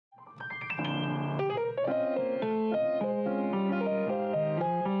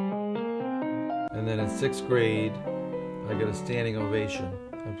6th grade, I got a standing ovation.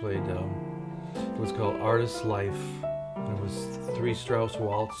 I played, it was called Artist's Life. It was 3 Strauss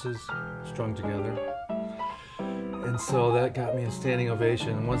waltzes strung together. And so that got me a standing ovation.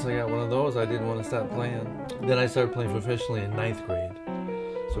 And once I got one of those, I didn't want to stop playing. Then I started playing professionally in 9th grade.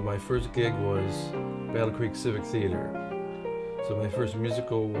 So my first gig was Battle Creek Civic Theater. So my first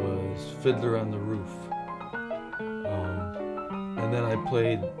musical was Fiddler on the Roof. And then I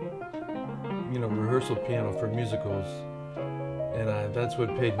played, rehearsal piano for musicals. And that's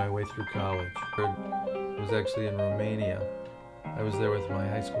what paid my way through college. I was actually in Romania. I was there with my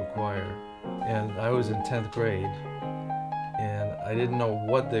high school choir. And I was in 10th grade. And I didn't know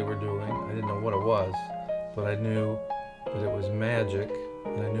what they were doing. I didn't know what it was. But I knew that it was magic.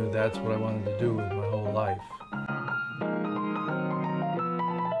 And I knew that's what I wanted to do with my whole life.